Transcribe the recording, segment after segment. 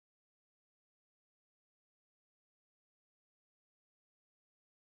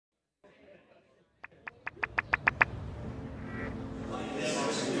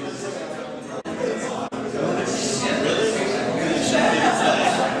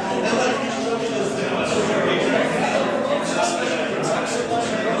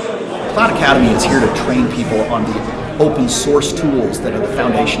Cloud Academy is here to train people on the open source tools that are the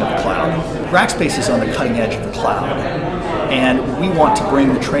foundation of the cloud. Rackspace is on the cutting edge of the cloud, and we want to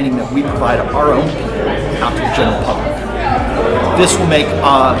bring the training that we provide our own people out to the general public. This will make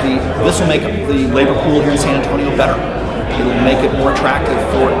the labor pool here in San Antonio better. It will make it more attractive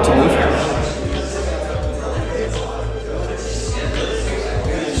for it to move here.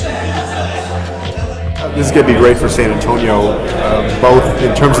 This is going to be great for San Antonio, both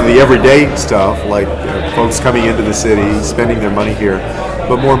in terms of the everyday stuff, like folks coming into the city, spending their money here,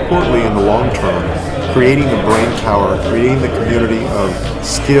 but more importantly in the long term, creating the brain power, creating the community of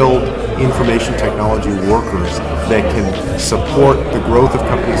skilled information technology workers that can support the growth of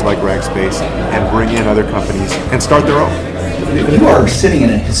companies like Rackspace and bring in other companies and start their own. You are sitting in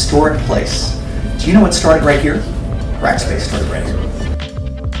a historic place. Do you know what started right here? Rackspace started right here.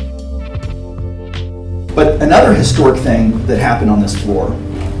 But another historic thing that happened on this floor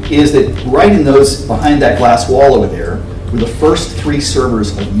is that right in those, behind that glass wall over there, were the first 3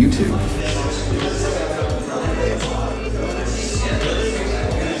 servers of YouTube.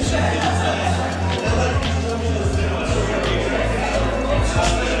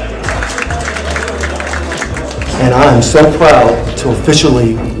 And I am so proud to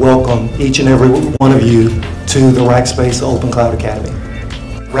officially welcome each and every one of you to the Rackspace Open Cloud Academy.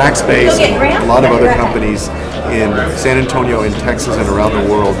 Rackspace and a lot of other companies in San Antonio, in Texas, and around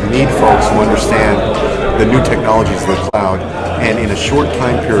the world need folks who understand the new technologies of the cloud. And in a short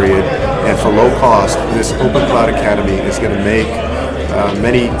time period and for low cost, this Open Cloud Academy is going to make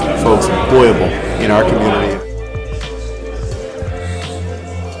many folks employable in our community.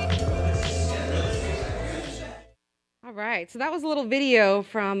 All right, so that was a little video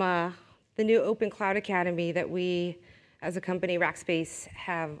from the new Open Cloud Academy that we, as a company, Rackspace,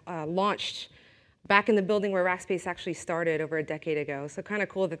 have launched back in the building where Rackspace actually started over a decade ago. So kind of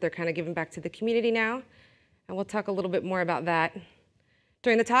cool that they're kind of giving back to the community now. And we'll talk a little bit more about that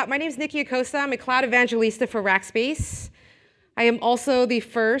during the talk. My name is Niki Acosta. I'm a Cloud Evangelista for Rackspace. I am also the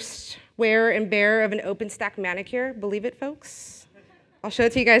first wearer and bearer of an OpenStack manicure. Believe it, folks? I'll show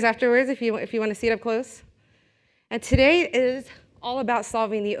it to you guys afterwards if you want to see it up close. And today is all about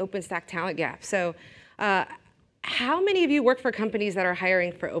solving the OpenStack talent gap. So how many of you work for companies that are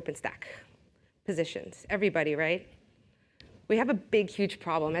hiring for OpenStack positions? Everybody, right? We have a big, huge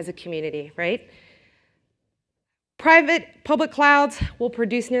problem as a community, right? Private public clouds will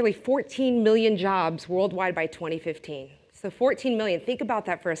produce nearly 14 million jobs worldwide by 2015. So 14 million, think about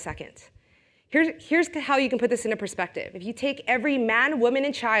that for a second. Here's how you can put this into perspective. If you take every man, woman,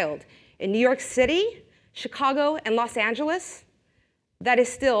 and child in New York City, Chicago, and Los Angeles, that is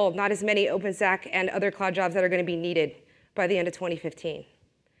still not as many OpenStack and other cloud jobs that are going to be needed by the end of 2015.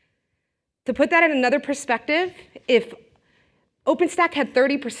 To put that in another perspective, if OpenStack had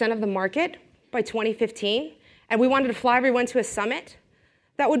 30% of the market by 2015, and we wanted to fly everyone to a summit,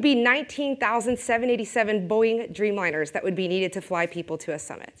 that would be 19,787 Boeing Dreamliners that would be needed to fly people to a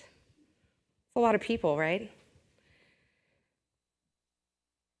summit. It's a lot of people, right?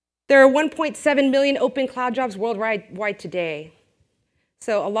 There are 1.7 million open cloud jobs worldwide today.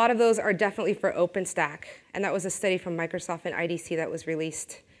 So a lot of those are definitely for OpenStack. And that was a study from Microsoft and IDC that was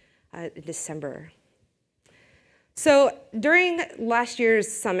released in December. So during last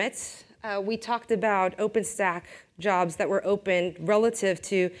year's summit, we talked about OpenStack jobs that were open relative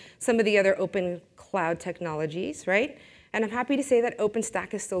to some of the other open cloud technologies, right? And I'm happy to say that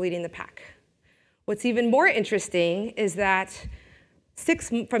OpenStack is still leading the pack. What's even more interesting is that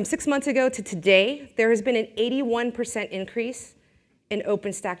from 6 months ago to today, there has been an 81% increase in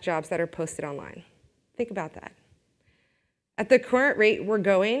OpenStack jobs that are posted online. Think about that. At the current rate we're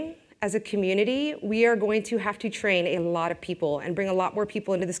going, as a community, we are going to have to train a lot of people and bring a lot more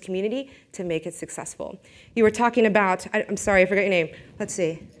people into this community to make it successful. You were talking about, I'm sorry, I forgot your name. Let's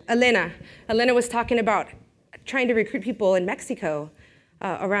see, Elena. Elena was talking about trying to recruit people in Mexico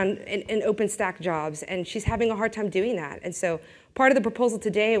around in OpenStack jobs, and she's having a hard time doing that. And so part of the proposal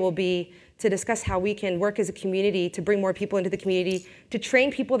today will be to discuss how we can work as a community to bring more people into the community, to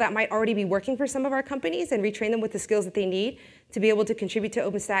train people that might already be working for some of our companies and retrain them with the skills that they need to be able to contribute to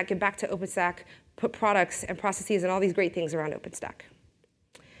OpenStack, give back to OpenStack, put products and processes and all these great things around OpenStack.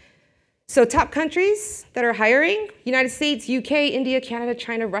 So top countries that are hiring: United States, UK, India, Canada,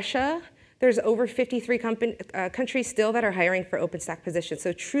 China, Russia. There's over 53 countries still that are hiring for OpenStack positions.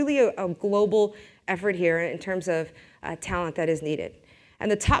 So truly a global effort here in terms of talent that is needed. And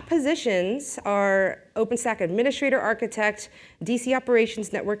the top positions are OpenStack administrator, architect, DC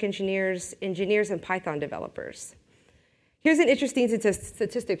operations, network engineers, and Python developers. Here's an interesting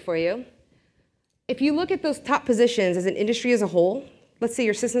statistic for you. If you look at those top positions as an industry as a whole, let's say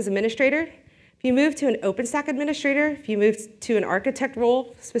you're systems administrator. If you move to an OpenStack administrator, if you move to an architect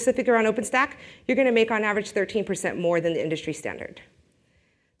role specific around OpenStack, you're going to make on average 13% more than the industry standard.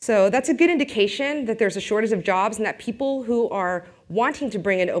 So that's a good indication that there's a shortage of jobs and that people who are wanting to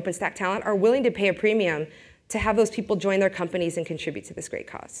bring in OpenStack talent are willing to pay a premium to have those people join their companies and contribute to this great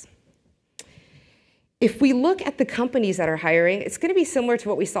cause. If we look at the companies that are hiring, it's going to be similar to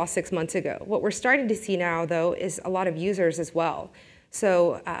what we saw 6 months ago. What we're starting to see now, though, is a lot of users as well.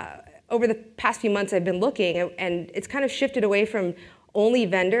 So over the past few months, I've been looking, and it's kind of shifted away from only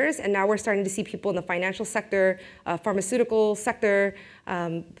vendors, and now we're starting to see people in the financial sector, pharmaceutical sector,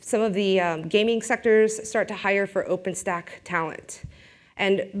 some of the gaming sectors start to hire for OpenStack talent.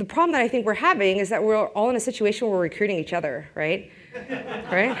 And the problem that I think we're having is that we're all in a situation where we're recruiting each other, right?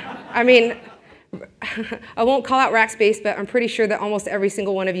 Right? I mean, I won't call out Rackspace, but I'm pretty sure that almost every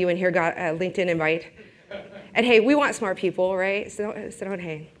single one of you in here got a LinkedIn invite. And hey, we want smart people, right? So don't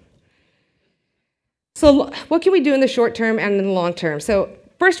hang. So what can we do in the short term and in the long term? So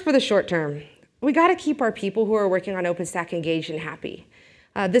first, for the short term, we got to keep our people who are working on OpenStack engaged and happy.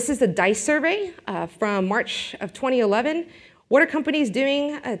 This is the DICE survey from March of 2011. What are companies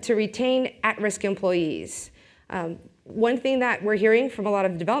doing to retain at-risk employees? One thing that we're hearing from a lot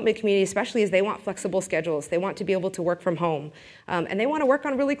of the development community especially is they want flexible schedules. They want to be able to work from home. And they want to work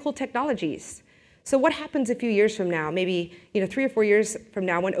on really cool technologies. So what happens a few years from now, maybe 3 or 4 years from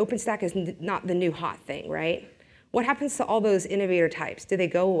now, when OpenStack is not the new hot thing, right? What happens to all those innovator types? Do they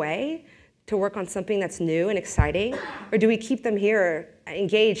go away to work on something that's new and exciting? Or do we keep them here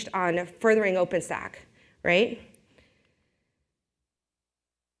engaged on furthering OpenStack, right?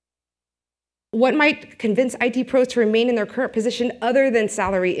 What might convince IT pros to remain in their current position other than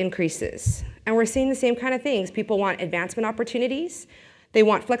salary increases? And we're seeing the same kind of things. People want advancement opportunities. They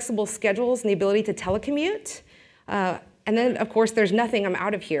want flexible schedules and the ability to telecommute. And then, of course, there's nothing, I'm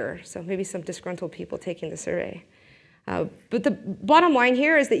out of here. So maybe some disgruntled people taking the survey. But the bottom line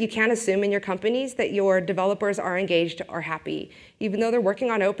here is that you can't assume in your companies that your developers are engaged or happy. Even though they're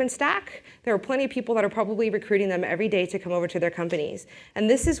working on OpenStack, there are plenty of people that are probably recruiting them every day to come over to their companies. And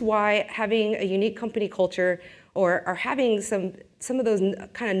this is why having a unique company culture or having some of those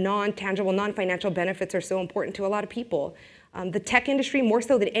kind of non-tangible, non-financial benefits are so important to a lot of people. The tech industry, more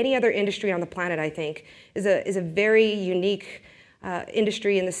so than any other industry on the planet, I think, is a very unique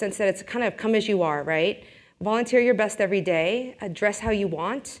industry in the sense that it's kind of come as you are, right? Volunteer your best every day, dress how you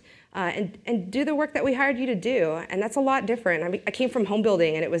want, and do the work that we hired you to do. And that's a lot different. I mean, I came from home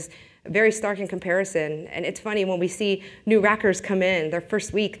building, and it was very stark in comparison. And it's funny when we see new rackers come in, their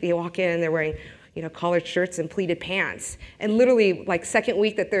first week, they walk in, they're wearing collared shirts and pleated pants. And literally, like second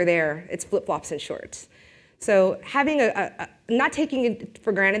week that they're there, it's flip-flops and shorts. So having not taking it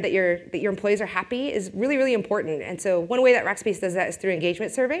for granted that your employees are happy is really, really important. And so one way that Rackspace does that is through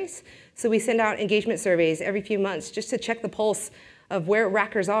engagement surveys. So we send out engagement surveys every few months just to check the pulse of where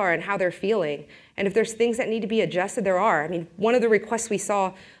rackers are and how they're feeling. And if there's things that need to be adjusted, there are. I mean, one of the requests we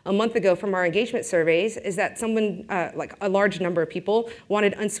saw a month ago from our engagement surveys is that someone, like a large number of people,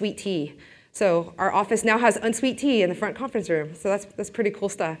 wanted unsweet tea. So our office now has unsweet tea in the front conference room. So that's pretty cool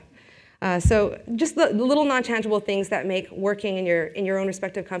stuff. So just the little non-tangible things that make working in your own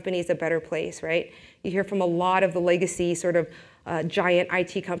respective companies a better place, right? You hear from a lot of the legacy sort of giant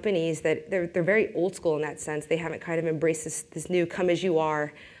IT companies that they're very old school in that sense. They haven't kind of embraced this new come as you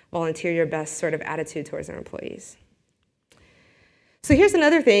are, volunteer your best sort of attitude towards their employees. So here's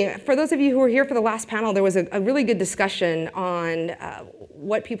another thing. For those of you who were here for the last panel, there was a really good discussion on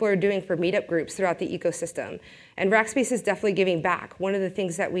what people are doing for meetup groups throughout the ecosystem. And Rackspace is definitely giving back. One of the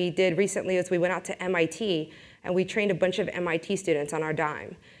things that we did recently is we went out to MIT, and we trained a bunch of MIT students on our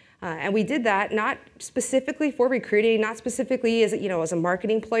dime. And we did that not specifically for recruiting, not specifically as a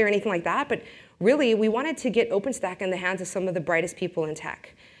marketing ploy or anything like that, but really we wanted to get OpenStack in the hands of some of the brightest people in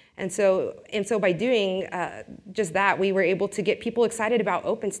tech. And so by doing just that, we were able to get people excited about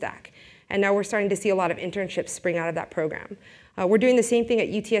OpenStack. And now we're starting to see a lot of internships spring out of that program. We're doing the same thing at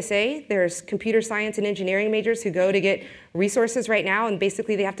UTSA. There's computer science and engineering majors who go to get resources right now, and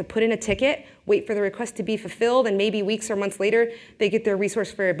basically they have to put in a ticket, wait for the request to be fulfilled, and maybe weeks or months later, they get their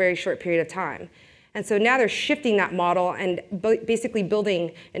resource for a very short period of time. And so now they're shifting that model and basically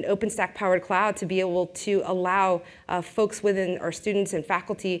building an OpenStack-powered cloud to be able to allow folks within, or students and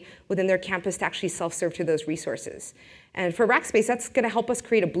faculty within their campus to actually self-serve to those resources. And for Rackspace, that's going to help us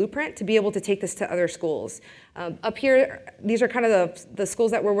create a blueprint to be able to take this to other schools. Up here, these are kind of the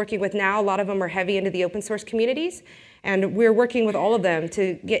schools that we're working with now. A lot of them are heavy into the open source communities. And we're working with all of them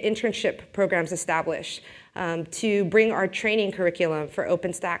to get internship programs established. to bring our training curriculum for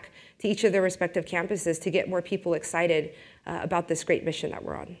OpenStack to each of their respective campuses to get more people excited about this great mission that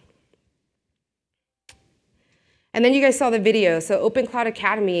we're on. And then you guys saw the video. So Open Cloud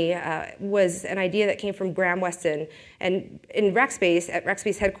Academy was an idea that came from Graham Weston. And in Rackspace, at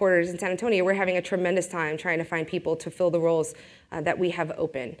Rackspace headquarters in San Antonio, we're having a tremendous time trying to find people to fill the roles that we have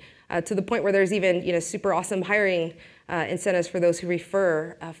open, to the point where there's even super awesome hiring incentives for those who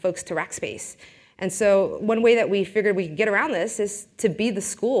refer folks to Rackspace. And so one way that we figured we could get around this is to be the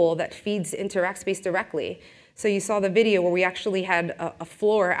school that feeds into Rackspace directly. So you saw the video where we actually had a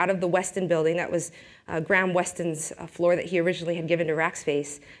floor out of the Weston building that was Graham Weston's floor that he originally had given to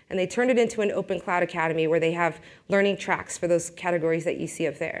Rackspace. And they turned it into an Open Cloud Academy where they have learning tracks for those categories that you see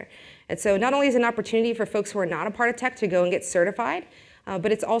up there. And so not only is it an opportunity for folks who are not a part of tech to go and get certified,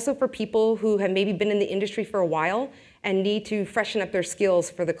 but it's also for people who have maybe been in the industry for a while and need to freshen up their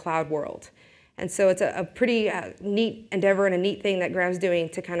skills for the cloud world. And so it's a pretty neat endeavor and a neat thing that Graham's doing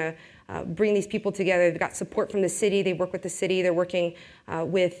to kind of bring these people together. They've got support from the city. They work with the city. They're working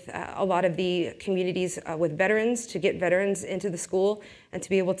with a lot of the communities with veterans to get veterans into the school and to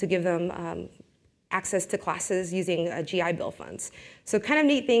be able to give them access to classes using GI Bill funds. So kind of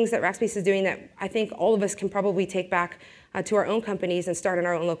neat things that Rackspace is doing that I think all of us can probably take back to our own companies and start in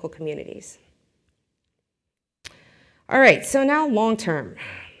our own local communities. All right, so now long term.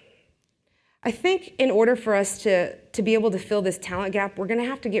 I think in order for us to be able to fill this talent gap, we're going to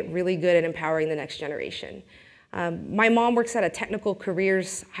have to get really good at empowering the next generation. My mom works at a technical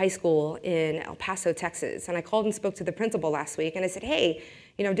careers high school in El Paso, Texas, and I called and spoke to the principal last week, and I said, hey,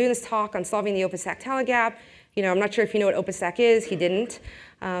 I'm doing this talk on solving the OpenStack talent gap. I'm not sure if you know what OpenStack is. He didn't,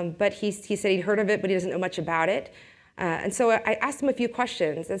 but he said he'd heard of it, but he doesn't know much about it. And so I asked him a few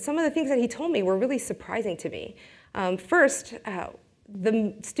questions, and some of the things that he told me were really surprising to me. First,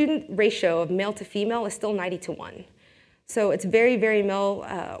 the student ratio of male to female is still 90-1. So it's very, very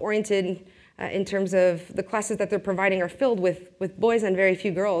male-oriented in terms of the classes that they're providing are filled with boys and very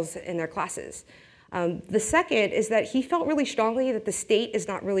few girls in their classes. The second is that he felt really strongly that the state is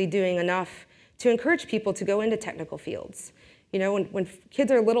not really doing enough to encourage people to go into technical fields. When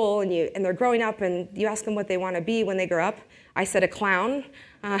kids are little and they're growing up and you ask them what they want to be when they grow up, I said a clown.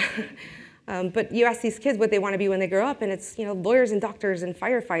 But you ask these kids what they want to be when they grow up, and it's lawyers and doctors and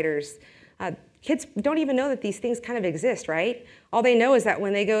firefighters. Kids don't even know that these things kind of exist, right? All they know is that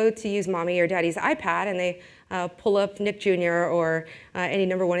when they go to use mommy or daddy's iPad and they pull up Nick Jr. or any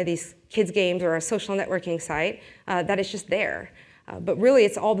number one of these kids games or a social networking site, that it's just there. But really,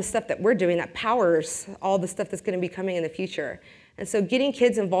 it's all the stuff that we're doing that powers all the stuff that's going to be coming in the future. And so getting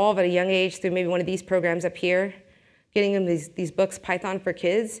kids involved at a young age through maybe one of these programs up here, getting them these books, Python for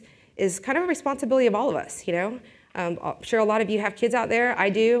Kids, is kind of a responsibility of all of us, I'm sure a lot of you have kids out there. I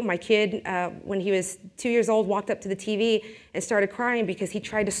do. My kid, when he was 2 years old, walked up to the TV and started crying because he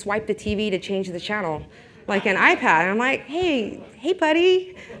tried to swipe the TV to change the channel, like an iPad. And I'm like, hey,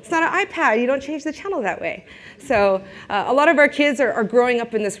 buddy, it's not an iPad. You don't change the channel that way. So a lot of our kids are growing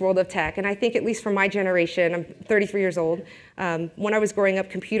up in this world of tech. And I think at least for my generation, I'm 33 years old, when I was growing up,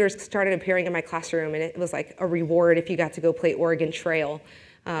 computers started appearing in my classroom. And it was like a reward if you got to go play Oregon Trail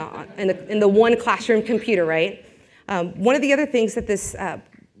in the one classroom computer, right? One of the other things that this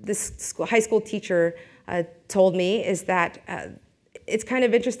high school teacher told me is that it's kind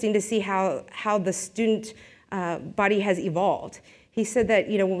of interesting to see how the student body has evolved. He said that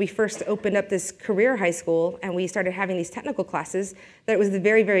when we first opened up this career high school and we started having these technical classes, that it was the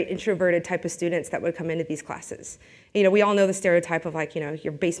very, very introverted type of students that would come into these classes. We all know the stereotype of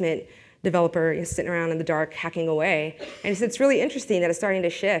your basement developer sitting around in the dark hacking away. And he said it's really interesting that it's starting to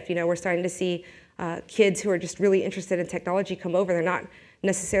shift. We're starting to see kids who are just really interested in technology come over. They're not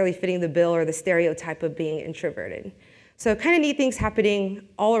necessarily fitting the bill or the stereotype of being introverted. So kind of neat things happening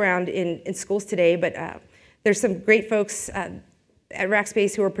all around in schools today, but there's some great folks at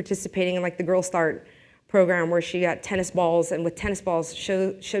Rackspace who are participating in like the Girl Start program where she got tennis balls and with tennis balls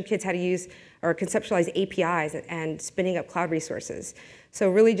showed kids how to use or conceptualize APIs and spinning up cloud resources. So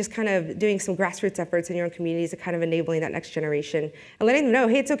really just kind of doing some grassroots efforts in your own communities and kind of enabling that next generation and letting them know,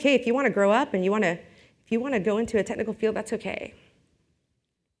 hey, it's okay if you want to grow up and if you want to go into a technical field, that's okay.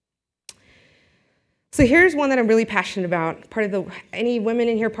 So here's one that I'm really passionate about. Any women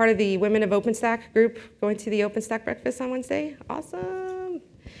in here part of the Women of OpenStack group going to the OpenStack breakfast on Wednesday? Awesome.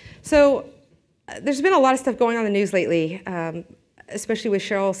 So there's been a lot of stuff going on in the news lately, especially with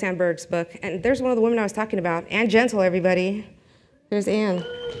Sheryl Sandberg's book. And there's one of the women I was talking about, Ann Gentle, everybody. There's Ann.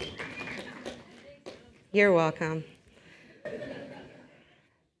 You're welcome.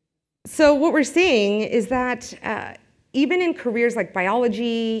 So what we're seeing is that even in careers like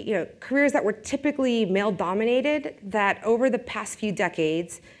biology, careers that were typically male-dominated, that over the past few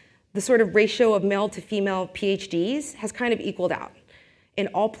decades, the sort of ratio of male to female PhDs has kind of equaled out in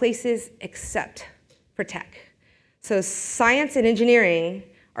all places except for tech. So science and engineering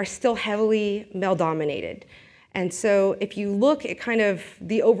are still heavily male-dominated. And so if you look at kind of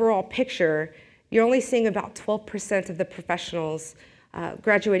the overall picture, you're only seeing about 12% of the professionals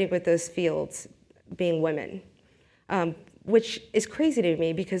graduating with those fields being women, which is crazy to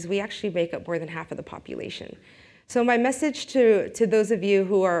me because we actually make up more than half of the population. So my message to those of you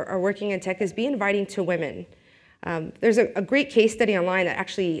who are working in tech is be inviting to women. There's a great case study online that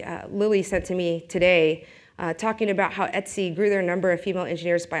actually Lily sent to me today talking about how Etsy grew their number of female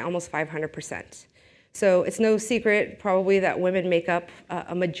engineers by almost 500%. So it's no secret probably that women make up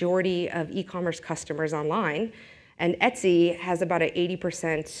a majority of e-commerce customers online, and Etsy has about an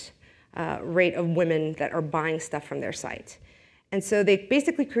 80% rate of women that are buying stuff from their site. And so they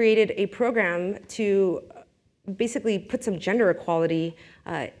basically created a program to basically put some gender equality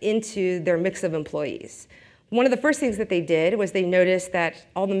into their mix of employees. One of the first things that they did was they noticed that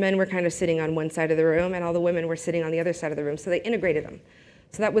all the men were kind of sitting on one side of the room and all the women were sitting on the other side of the room, so they integrated them.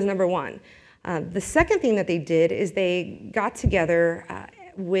 So that was number one. The second thing that they did is they got together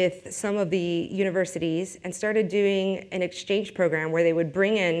with some of the universities and started doing an exchange program where they would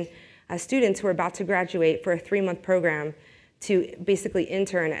bring in students who are about to graduate for a 3-month program to basically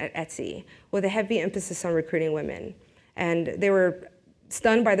intern at Etsy with a heavy emphasis on recruiting women. And they were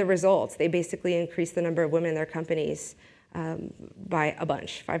stunned by the results. They basically increased the number of women in their companies by a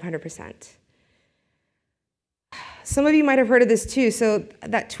bunch, 500%. Some of you might have heard of this too. So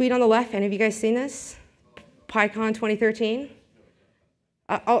that tweet on the left, any of you guys seen this? PyCon 2013?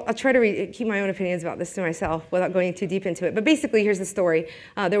 I'll try to keep my own opinions about this to myself without going too deep into it. But basically, here's the story.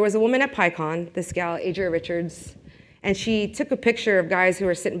 There was a woman at PyCon, this gal, Adria Richards, and she took a picture of guys who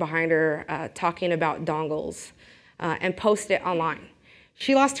were sitting behind her talking about dongles and posted it online.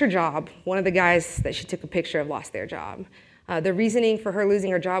 She lost her job. One of the guys that she took a picture of lost their job. The reasoning for her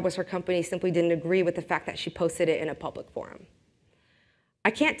losing her job was her company simply didn't agree with the fact that she posted it in a public forum. I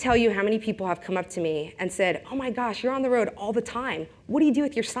can't tell you how many people have come up to me and said, oh my gosh, you're on the road all the time. What do you do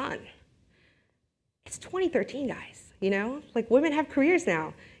with your son? It's 2013, guys, Like women have careers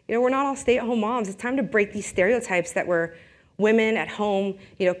now. We're not all stay-at-home moms. It's time to break these stereotypes that we're women at home,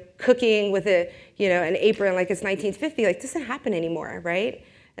 cooking with an apron like it's 1950. Like, this doesn't happen anymore, right?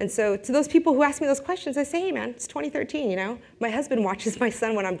 And so to those people who ask me those questions, I say, hey man, it's 2013, My husband watches my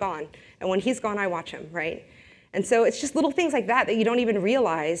son when I'm gone. And when he's gone, I watch him, right? And so it's just little things like that that you don't even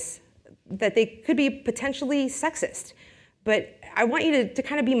realize that they could be potentially sexist. But I want you to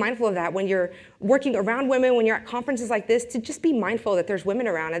kind of be mindful of that when you're working around women, when you're at conferences like this, to just be mindful that there's women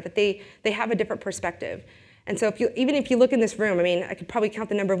around and that they have a different perspective. And so even if you look in this room, I could probably count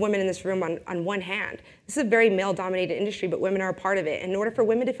the number of women in this room on one hand. This is a very male-dominated industry, but women are a part of it. And in order for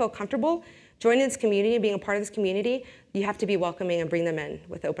women to feel comfortable joining this community and being a part of this community, you have to be welcoming and bring them in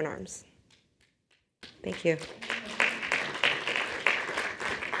with open arms. Thank you.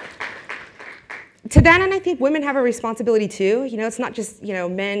 To that end, I think women have a responsibility too. It's not just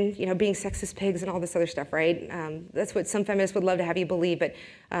men being sexist pigs and all this other stuff, right? That's what some feminists would love to have you believe. But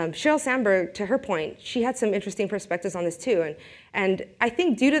Sheryl Sandberg, to her point, she had some interesting perspectives on this too. And I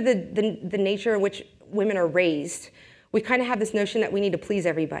think due to the nature in which women are raised, we kind of have this notion that we need to please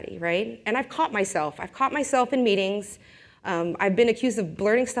everybody, right? And I've caught myself in meetings. I've been accused of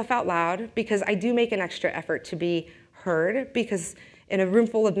blurting stuff out loud because I do make an extra effort to be heard, because in a room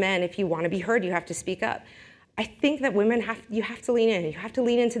full of men, if you want to be heard, you have to speak up. I think that women you have to lean in. You have to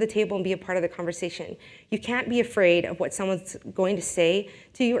lean into the table and be a part of the conversation. You can't be afraid of what someone's going to say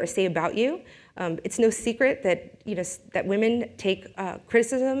to you or say about you. It's no secret that that women take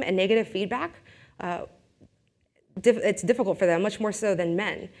criticism and negative feedback. It's difficult for them, much more so than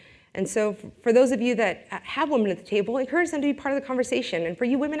men. And so for those of you that have women at the table, encourage them to be part of the conversation. And for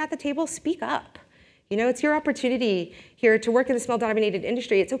you women at the table, speak up. It's your opportunity here to work in this male-dominated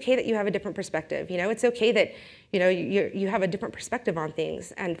industry. It's okay that you have a different perspective. It's okay that you have a different perspective on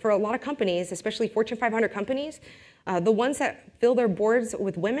things. And for a lot of companies, especially Fortune 500 companies, the ones that fill their boards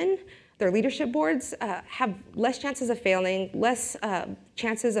with women, their leadership boards, have less chances of failing, less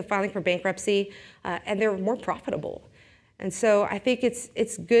chances of filing for bankruptcy, and they're more profitable. And so I think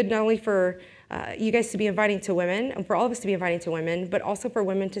it's good not only for you guys to be inviting to women, and for all of us to be inviting to women, but also for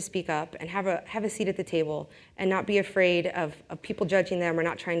women to speak up and have a seat at the table and not be afraid of people judging them or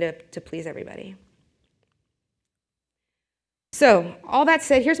not trying to please everybody. So all that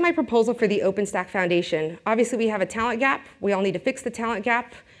said, here's my proposal for the OpenStack Foundation. Obviously, we have a talent gap. We all need to fix the talent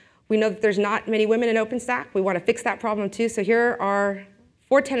gap. We know that there's not many women in OpenStack. We want to fix that problem too. So here are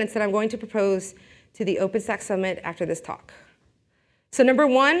 4 tenets that I'm going to propose to the OpenStack Summit after this talk. So number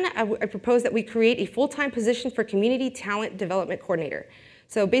 1, I propose that we create a full-time position for Community Talent Development Coordinator.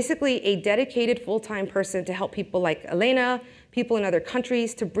 So basically a dedicated full-time person to help people like Elena, people in other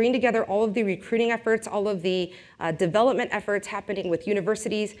countries, to bring together all of the recruiting efforts, all of the development efforts happening with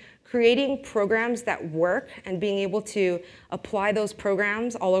universities, creating programs that work and being able to apply those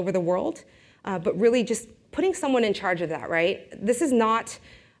programs all over the world, but really just putting someone in charge of that, right? This is not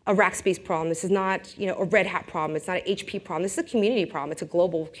a Rackspace problem. This is not, a Red Hat problem. It's not an HP problem. This is a community problem. It's a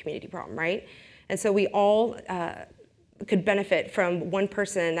global community problem, right? And so we all could benefit from one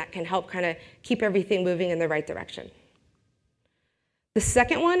person that can help kind of keep everything moving in the right direction. The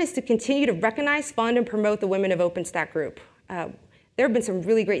second one is to continue to recognize, fund, and promote the Women of OpenStack group. There have been some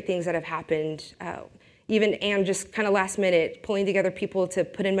really great things that have happened, and just kind of last minute, pulling together people to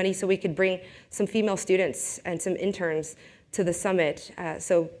put in money so we could bring some female students and some interns to the summit.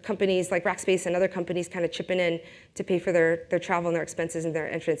 So companies like Rackspace and other companies kind of chipping in to pay for their travel and their expenses and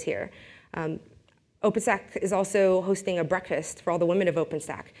their entrance here. OpenStack is also hosting a breakfast for all the women of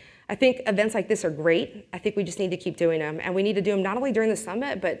OpenStack. I think events like this are great. I think we just need to keep doing them. And we need to do them not only during the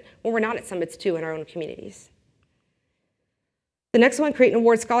summit, but when we're not at summits too in our own communities. The next one, create an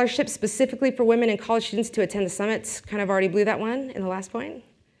award scholarship specifically for women and college students to attend the summits. Kind of already blew that one in the last point.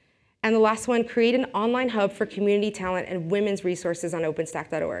 And the last one, create an online hub for community talent and women's resources on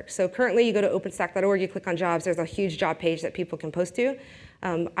OpenStack.org. So currently you go to OpenStack.org, you click on jobs, there's a huge job page that people can post to.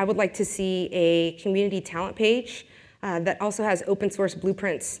 I would like to see a community talent page that also has open source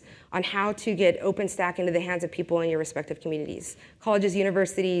blueprints on how to get OpenStack into the hands of people in your respective communities. Colleges,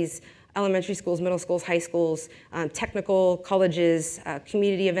 universities, elementary schools, middle schools, high schools, technical colleges,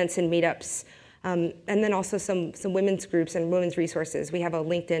 community events and meetups, and then also some women's groups and women's resources. We have a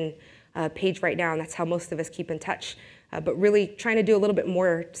LinkedIn page right now, and that's how most of us keep in touch. But really trying to do a little bit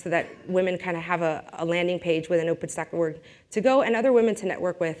more so that women kind of have a landing page within OpenStack.org to go and other women to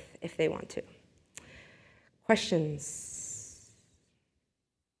network with if they want to. Questions?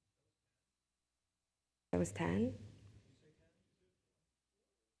 That was 10?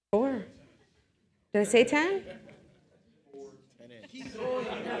 4. Did I say 10?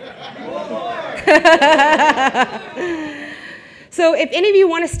 So if any of you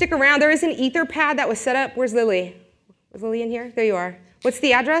want to stick around, there is an Etherpad that was set up. Where's Lily? Was Lily in here? There you are. What's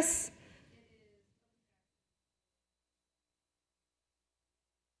the address?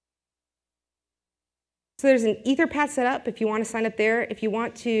 So there's an Etherpad set up if you want to sign up there. If you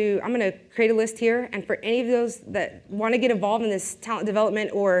want to, I'm going to create a list here. And for any of those that want to get involved in this talent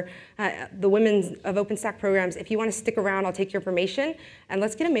development or the Women of OpenStack programs, if you want to stick around, I'll take your information. And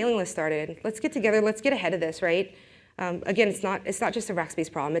let's get a mailing list started. Let's get together. Let's get ahead of this, right? Again, it's not just a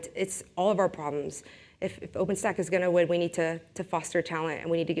Rackspace problem. It's all of our problems. If OpenStack is going to win, we need to foster talent,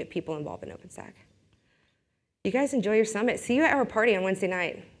 and we need to get people involved in OpenStack. You guys enjoy your summit. See you at our party on Wednesday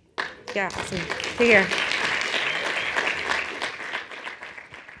night. Yeah, awesome. Take care.